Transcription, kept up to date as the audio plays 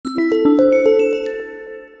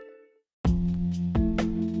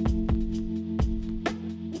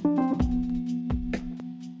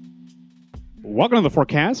Welcome to the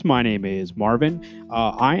forecast. My name is Marvin.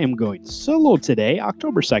 I am going solo today,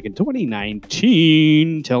 October 2nd,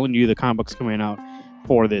 2019, telling you the comic books coming out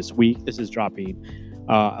for this week. This is dropping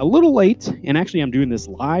a little late, and actually I'm doing this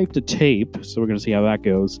live to tape, so we're going to see how that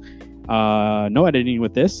goes. No editing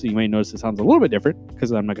with this. You may notice it sounds a little bit different because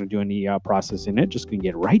I'm not going to do any processing it. Just going to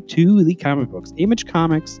get right to the comic books. Image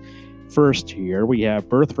Comics first here. We have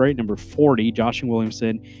Birthright number 40, Joshua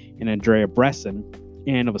Williamson and Andrea Bresson.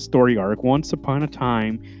 And of a story arc, once upon a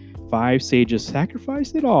time, 5 sages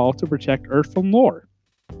sacrificed it all to protect Earth from lore.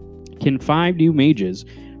 Can 5 new mages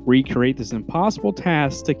recreate this impossible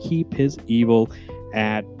task to keep his evil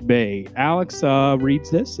at bay? Alex reads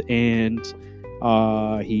this, and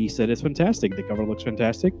he said it's fantastic. The cover looks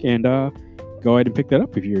fantastic, and go ahead and pick that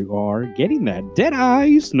up if you are getting that. Dead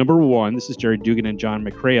Eyes number 1. This is Jerry Dugan and John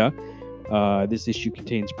McCrea. This issue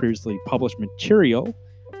contains previously published material.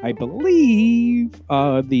 I believe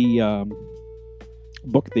the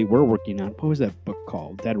book they were working on, what was that book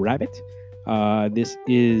called? Dead Rabbit? This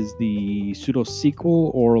is the pseudo-sequel,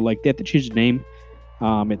 or like they have to change the name.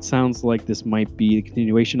 It sounds like this might be the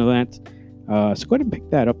continuation of that. So go ahead and pick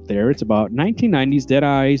that up there. It's about 1990s. Dead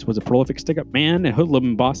Eyes was a prolific stick-up man and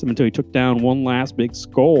hoodlum bossed him until he took down one last big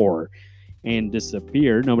score and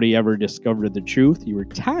disappeared. Nobody ever discovered the truth. He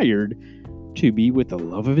retired to be with the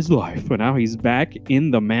love of his life, but now he's back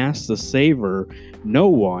in the mask to save her. No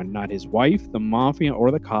one, not his wife, the mafia,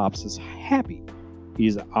 or the cops, is happy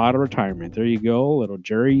he's out of retirement. There you go, little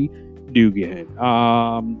Jerry Dugan.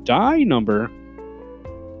 Die number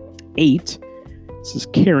 8. This is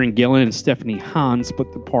Karen Gillan and Stephanie Hahn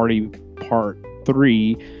split the party, part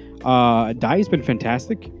 3. Die has been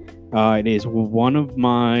fantastic. It is one of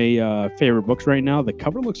my favorite books right now. The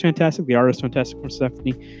cover looks fantastic. The art is fantastic from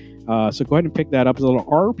Stephanie. So go ahead and pick that up. It's a little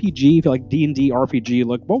RPG, if you like D&D RPG.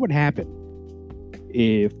 Look, what would happen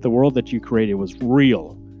if the world that you created was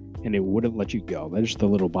real and it wouldn't let you go? That's just a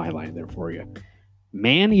little byline there for you.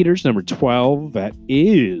 Man Eaters number 12. That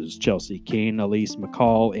is Chelsea Kane, Elise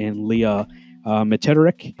McCall, and Leah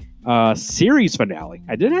Meteoric. Series finale.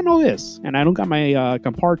 I did not know this, and I don't got my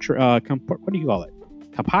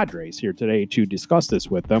compadres here today to discuss this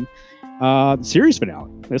with them. The series finale.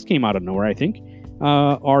 This came out of nowhere, I think.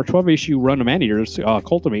 Our 12-issue run of Man Eaters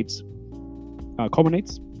culminates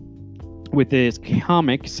with this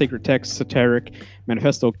comic, sacred text, satiric,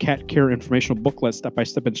 manifesto, cat care informational booklet,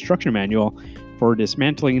 step-by-step instruction manual for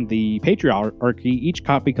dismantling the patriarchy. Each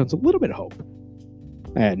copy comes with a little bit of hope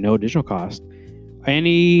at no additional cost.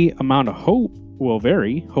 Any amount of hope will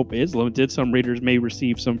vary. Hope is limited. Some readers may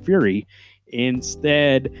receive some fury.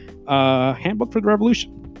 Instead, Handbook for the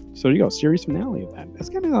Revolution. So there you go, series finale of that. That's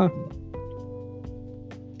kind of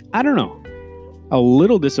I don't know, a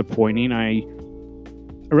little disappointing. I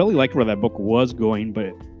really liked where that book was going,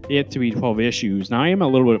 but it to be 12 issues. Now, I am a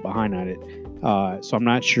little bit behind on it, so I'm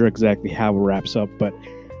not sure exactly how it wraps up, but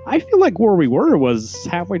I feel like where we were was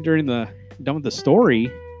halfway done with the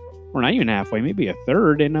story, or not even halfway, maybe a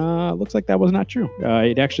third, and looks like that was not true.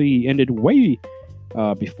 It actually ended way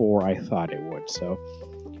before I thought it would, so...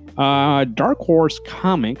 Dark Horse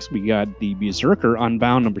Comics, we got the Berserker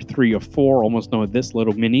Unbound number 3 of 4, almost known as this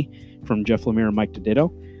little mini from Jeff Lemire and Mike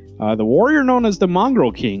DiDitto. The warrior known as the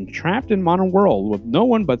Mongrel King, trapped in modern world with no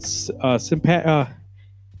one but sympathetic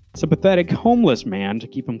homeless man to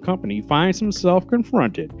keep him company, finds himself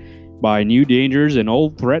confronted by new dangers and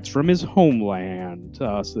old threats from his homeland.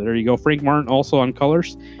 So there you go. Frank Martin also on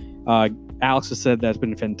colors. Alex has said that's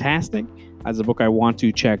been fantastic. As a book I want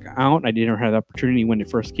to check out. I didn't have the opportunity when it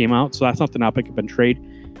first came out, so that's something I'll pick up and trade.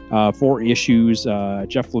 4 issues.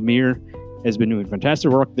 Jeff Lemire has been doing fantastic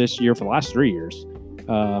work this year for the last 3 years.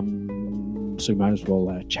 So you might as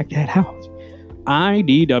well check that out.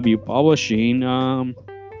 IDW Publishing. I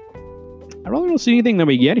really don't see anything that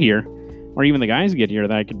we get here, or even the guys get here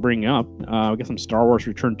that I could bring up. We got some Star Wars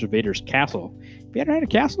Return to Vader's Castle. Have you ever had a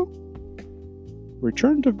castle?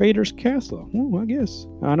 Return to Vader's Castle. Oh, I guess.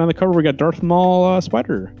 And on the cover, we got Darth Maul,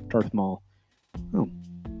 Spider Darth Maul. Oh.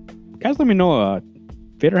 Guys, let me know,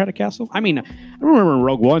 Vader had a castle? I mean, I remember in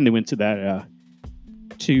Rogue One, they went to that,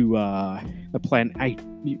 the planet.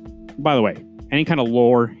 By the way, any kind of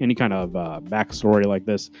lore, any kind of backstory like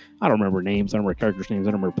this, I don't remember names, I don't remember characters' names,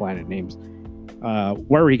 I don't remember planet names.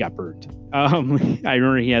 Where he got burned. I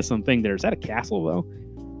remember he has something there. Is that a castle, though?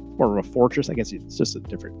 Or a fortress? I guess it's just a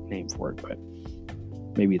different name for it, but...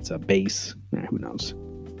 maybe it's a base. Who knows?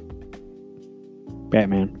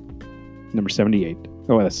 Batman, number 78.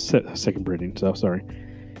 Oh, that's second printing, so sorry.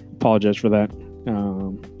 Apologize for that.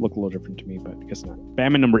 Look a little different to me, but I guess not.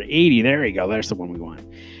 Batman number 80. There you go. There's the one we want.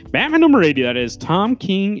 Batman number 80. That is Tom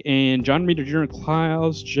King and John Romita Jr. and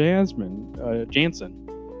Klaus Janson.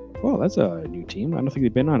 Well, that's a new team. I don't think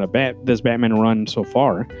they've been on this Batman run so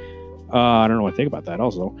far. I don't know what I think about that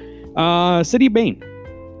also. City of Bane.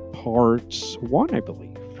 Part 1, I believe.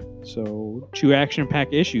 So, 2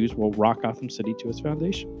 action-packed issues will rock Gotham City to its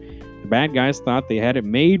foundation. The bad guys thought they had it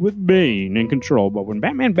made with Bane in control, but when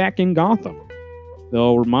Batman back in Gotham,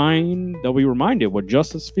 they'll be reminded what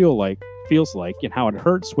justice feels like and how it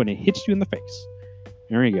hurts when it hits you in the face.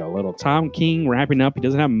 There you go. Little Tom King wrapping up. He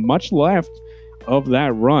doesn't have much left of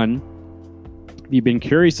that run. If you've been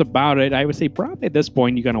curious about it, I would say probably at this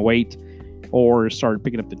point you're going to wait or start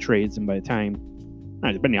picking up the trades, and by the time,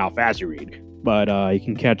 depending on how fast you read, but you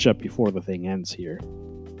can catch up before the thing ends here.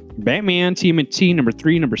 Batman TMNT number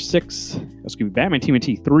 3, number 6. Excuse me, Batman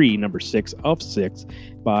TMNT 3, number 6 of 6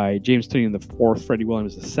 by James Tynion IV, Freddie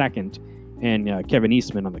Williams II, and Kevin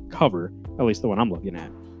Eastman on the cover, at least the one I'm looking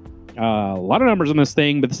at. A lot of numbers on this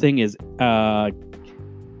thing, but this thing is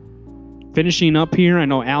finishing up here. I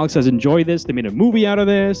know Alex has enjoyed this. They made a movie out of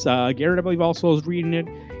this. Garrett, I believe, also is reading it.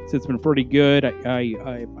 So it's been pretty good. If I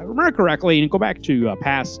remember correctly, and go back to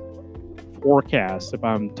past forecasts if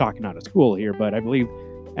I'm talking out of school here, but I believe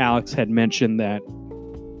Alex had mentioned that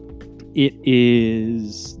it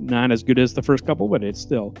is not as good as the first couple, but it's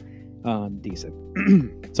still decent.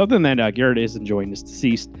 Something that Garrett is enjoying is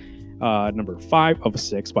Deceased, number 5 of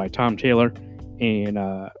 6 by Tom Taylor and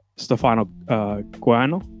Stefano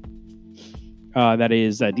Guano. That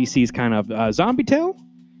is DC's kind of zombie tale.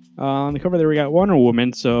 On the cover there we got Wonder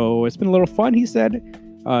Woman, so it's been a little fun, he said,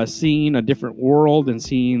 seeing a different world and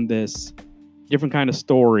seeing this different kind of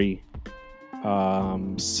story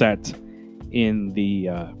set in the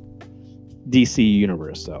DC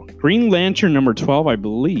universe. So Green Lantern number 12, I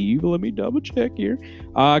believe. Let me double check here.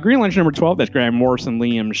 Green Lantern number 12, that's Grant Morrison,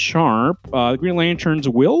 Liam Sharp. The Green Lanterns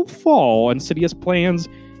will fall, and Insidious plans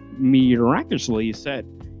miraculously set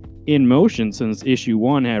in motion since issue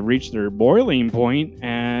 1 had reached their boiling point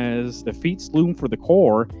as the feats loom for the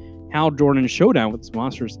core. Hal Jordan's showdown with his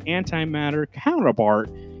monster's antimatter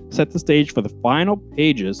counterpart set the stage for the final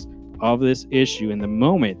pages of this issue and the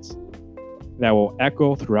moments that will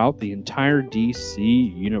echo throughout the entire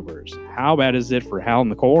DC universe. How bad is it for Hal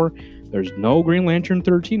and the Core? There's no Green Lantern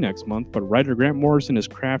 13 next month, but writer Grant Morrison is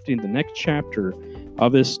crafting the next chapter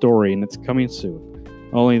of this story, and it's coming soon.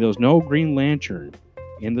 Only there's no Green Lantern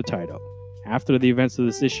in the title. After the events of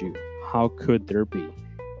this issue, how could there be?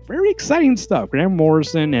 Very exciting stuff. Grant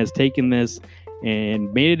Morrison has taken this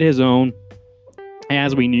and made it his own,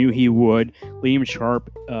 as we knew he would. Liam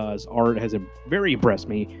Sharp's art has very impressed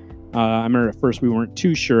me. I remember at first we weren't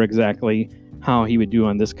too sure exactly how he would do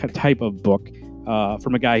on this type of book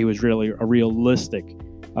from a guy who was really a realistic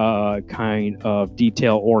kind of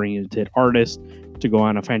detail-oriented artist to go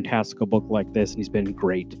on a fantastical book like this, and he's been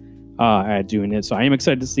great at doing it. So I am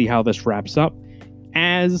excited to see how this wraps up.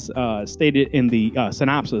 As stated in the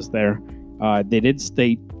synopsis there, they did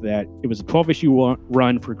state that it was a 12-issue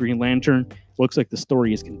run for Green Lantern. Looks like the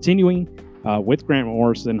story is continuing with Grant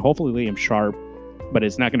Morrison, hopefully Liam Sharp, but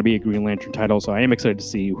it's not going to be a Green Lantern title, so I am excited to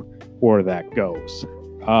see where that goes.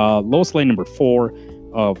 Lois Lane number 4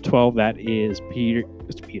 of 12, that is Peter,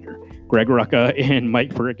 Greg Rucka, and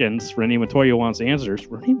Mike Perkins. Renee Montoya wants answers.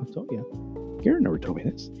 Renee Montoya? Garrett never told me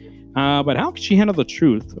this. But how can she handle the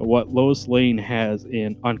truth of what Lois Lane has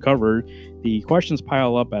uncovered? The questions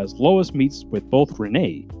pile up as Lois meets with both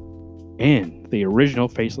Renee and the original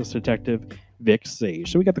faceless detective, Vic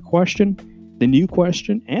Sage. So we got the question, the new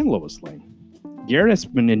question, and Lois Lane. Garrett has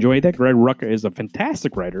been enjoying that. Greg Rucka is a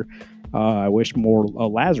fantastic writer. I wish more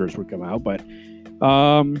Lazarus would come out, but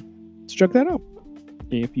let's check that out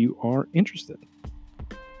if you are interested.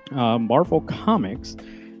 Marvel Comics,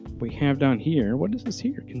 we have down here, what is this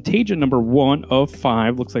here? Contagion number 1 of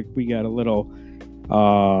 5. Looks like we got a little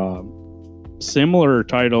similar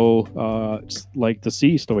title like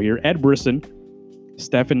Deceased over here. Ed Brisson,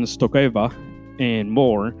 Stefan Stokeva, and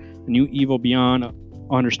more. A new evil beyond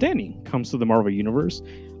understanding comes to the Marvel Universe.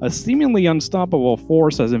 A seemingly unstoppable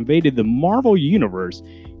force has invaded the Marvel Universe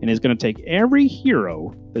and is going to take every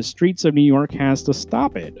hero the streets of New York has to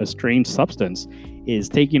stop it. A strange substance is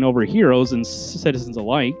taking over heroes and citizens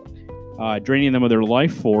alike, draining them of their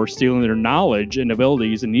life force, stealing their knowledge and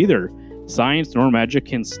abilities, and neither science nor magic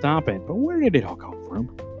can stop it. But where did it all come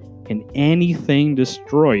from? Can anything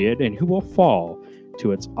destroy it? And who will fall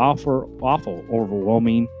to its awful,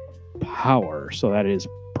 overwhelming power? So that is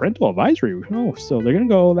parental advisory. Oh, so they're gonna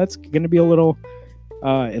go. That's gonna be a little.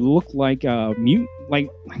 It looked like mutant. Like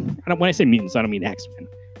when I say mutants, I don't mean X-Men.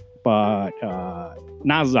 but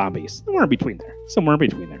not zombies. Somewhere in between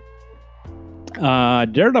there.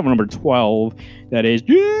 Daredevil number 12, that is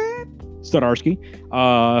Zdarsky.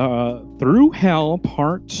 Through Hell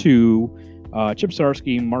Part 2, Chip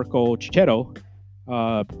Zdarsky, Marco Cicchetto.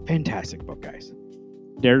 Fantastic book, guys.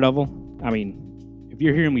 Daredevil, I mean, if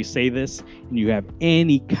you're hearing me say this and you have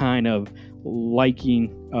any kind of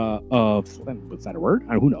liking of, what's that a word?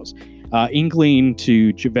 Who knows? Inkling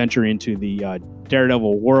to venture into the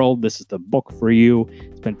Daredevil world, this is the book for you.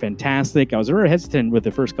 It's been fantastic. I was very hesitant with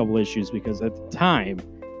the first couple issues because at the time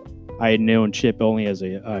I had known Chip only as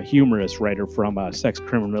a humorous writer from Sex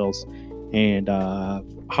Criminals and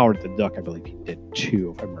Howard the Duck. I believe he did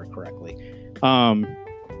too, if I remember correctly.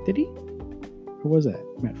 Did he? Who was that?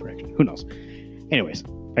 Matt Fraction. Who knows? Anyways,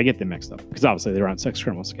 I get them mixed up because obviously they're on Sex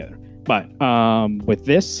Criminals together. But with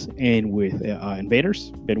this and with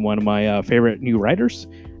Invaders, been one of my favorite new writers.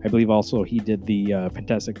 I believe also he did the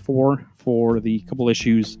Fantastic Four for the couple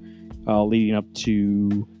issues leading up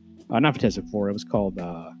to not Fantastic Four. It was called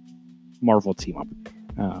Marvel Team Up. It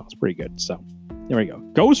was pretty good. So there we go.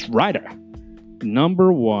 Ghost Rider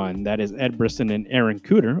number 1. That is Ed Brisson and Aaron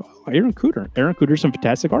Kuder. Aaron Kuder's some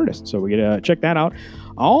fantastic artist. So we gotta check that out.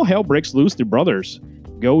 All hell breaks loose. The brothers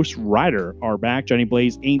Ghost Rider are back. Johnny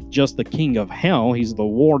Blaze ain't just the king of hell. He's the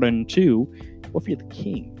warden too. Well, if you're the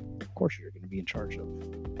king, of course you're going to be in charge of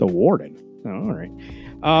the warden. Oh, all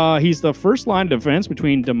right. He's the first line of defense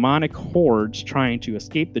between demonic hordes trying to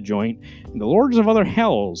escape the joint and the lords of other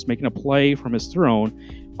hells making a play from his throne.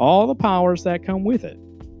 All the powers that come with it,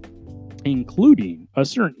 including a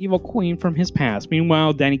certain evil queen from his past.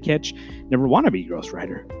 Meanwhile, Danny Ketch never wanted to be Ghost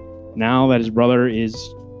Rider. Now that his brother is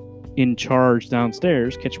in charge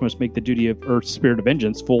downstairs, Ketch must make the duty of Earth's Spirit of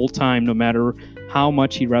Vengeance full-time, no matter how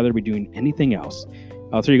much he'd rather be doing anything else.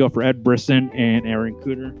 So you go for Ed Brisson and Aaron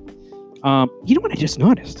Kuder. You know what I just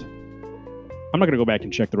noticed? I'm not going to go back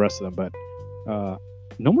and check the rest of them, but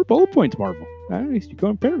no more bullet points, Marvel. You go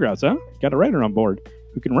in paragraphs, huh? Got a writer on board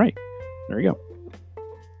who can write. There you go.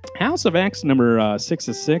 House of X number 6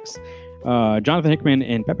 is 6. Jonathan Hickman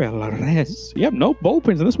and Pepe Larraz. Yep, no bullet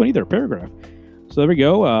points in this one either. Paragraph. So there we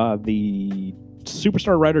go. The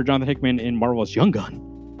superstar writer Jonathan Hickman in Marvel's Young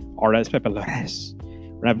Gun. Artist Pepe Larraz.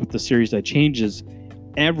 Wrap up the series that changes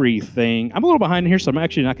everything. I'm a little behind here, so I'm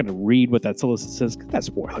actually not going to read what that solicit says, because that's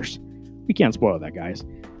spoilers. We can't spoil that, guys.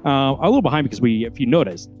 I'm a little behind because if you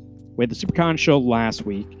noticed, we had the SuperCon show last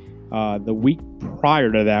week. The week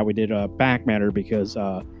prior to that, we did a back matter because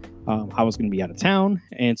I was going to be out of town,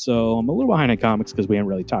 and so I'm a little behind on comics because we haven't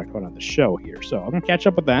really talked about it on the show here. So I'm going to catch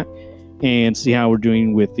up with that and see how we're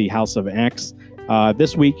doing with the House of X.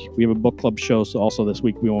 This week, we have a book club show, so also this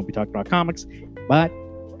week we won't be talking about comics, but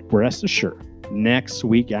rest assured, next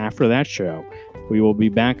week after that show, we will be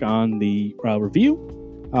back on the review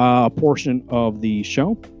portion of the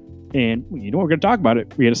show, and you know we're going to talk about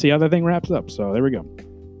it. We got to see how that thing wraps up, so there we go.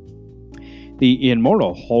 The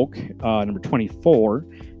Immortal Hulk, number 24,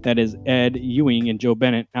 that is Ed Ewing and Joe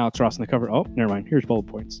Bennett. Alex Ross on the cover. Oh, never mind. Here's bullet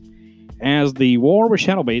points. As the war with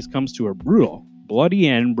Shadowbase comes to a brutal, bloody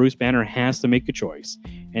end, Bruce Banner has to make a choice,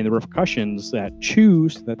 and the repercussions that the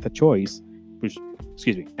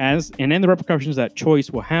repercussions that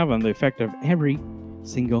choice will have on the effect of every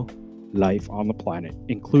single life on the planet,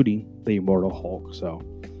 including the Immortal Hulk. So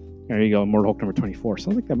there you go, Immortal Hulk number 24.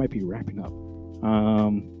 Sounds like that might be wrapping up.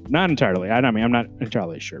 Not entirely. I'm not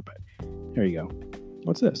entirely sure, but there you go.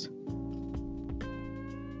 What's this?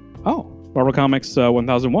 Oh, Marvel Comics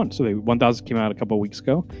 1001. So the 1000 came out a couple of weeks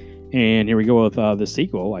ago, and here we go with the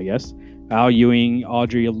sequel, I guess. Al Ewing,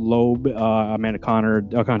 Audrey Loeb, Amanda Connor,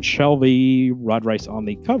 Duncan Shelby, Rod Rice on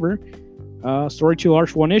the cover. Story too large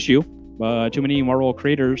for one issue, but too many Marvel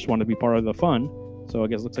creators want to be part of the fun. So I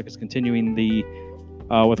guess it looks like it's continuing the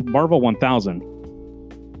with Marvel 1000.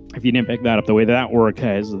 If you didn't pick that up, the way that worked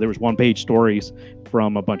is there was one-page stories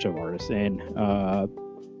from a bunch of artists, and I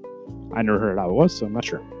never heard how it was, so I'm not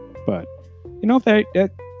sure. But you know, if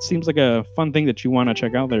that seems like a fun thing that you want to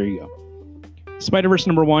check out, there you go. Spider-Verse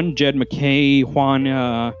number 1, Jed MacKay, Juan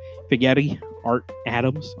Figueroa, Art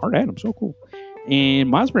Adams, so cool. And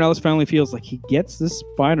Miles Morales finally feels like he gets this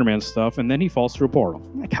Spider-Man stuff, and then he falls through a portal.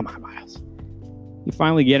 Like, come on, Miles. You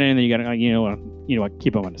finally get it, and then you gotta,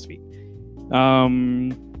 keep him on his feet.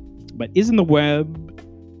 But isn't the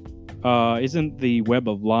web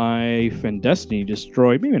of life and destiny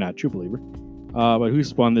destroyed? Maybe not, true believer. But who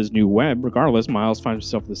spun this new web? Regardless, Miles finds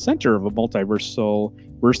himself at the center of a multiversal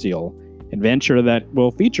adventure that will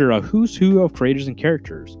feature a who's who of creators and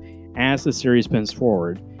characters. As the series spins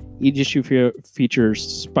forward, each issue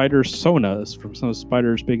features Spider-Sonas from some of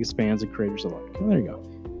Spider's biggest fans and creators alike. Well, there you go.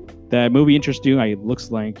 That movie interests you. It looks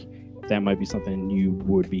like that might be something you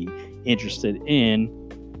would be interested in.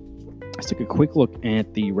 Let's take a quick look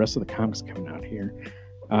at the rest of the comics coming out here.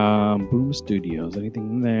 Boom Studios,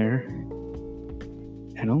 anything there?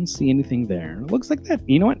 I don't see anything there. It looks like that.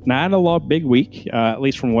 You know what? Not a big week, at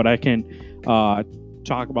least from what I can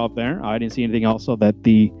talk about there. I didn't see anything also that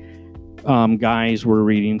the guys were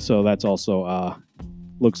reading, so that's also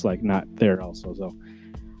looks like not there also. So,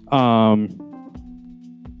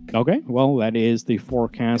 okay, well, that is the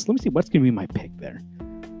forecast. Let me see what's going to be my pick there.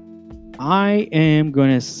 I am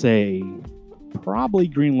going to say probably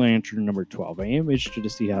Green Lantern number 12. I am interested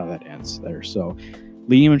to see how that ends there. So,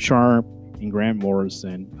 Liam Sharp and Grant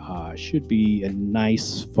Morrison should be a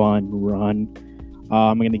nice, fun run.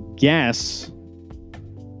 I'm going to guess,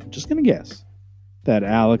 that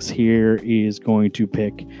Alex here is going to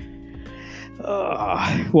pick.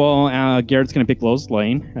 Garrett's going to pick Lois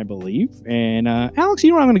Lane, I believe. And Alex,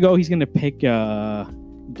 you know where I'm going to go? He's going to pick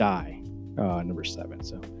Die, number 7.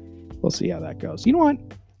 So we'll see how that goes. You know what?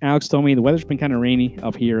 Alex told me the weather's been kind of rainy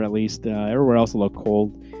up here, at least. Everywhere else a little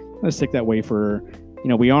cold. I'm going to stick that way for,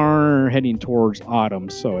 we are heading towards autumn.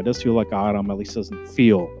 So it does feel like autumn. At least doesn't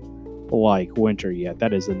feel like winter yet.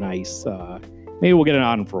 That is a nice, maybe we'll get an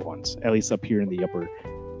autumn for once, at least up here in the upper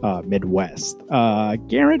Midwest.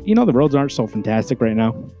 Garrett, the roads aren't so fantastic right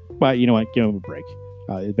now, but you know what? Give them a break.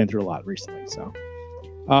 It's been through a lot recently. So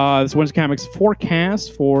this Wednesday Comics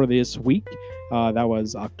forecast for this week. That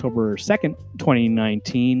was October 2nd,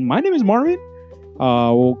 2019. My name is Marvin.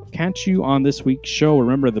 We'll catch you on this week's show.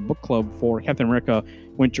 Remember the book club for Captain America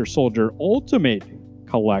Winter Soldier Ultimate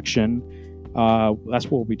Collection. That's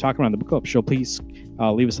what we'll be talking about on the book club show. Please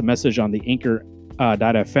leave us a message on the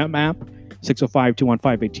Anchor.fm app,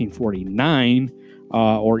 605-215-1849,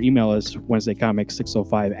 or email us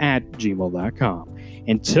WednesdayComics605@gmail.com.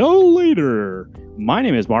 Until later, my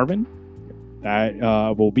name is Marvin. That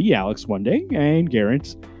will be Alex one day, and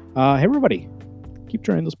Garrett. Hey, everybody, keep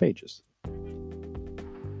turning those pages.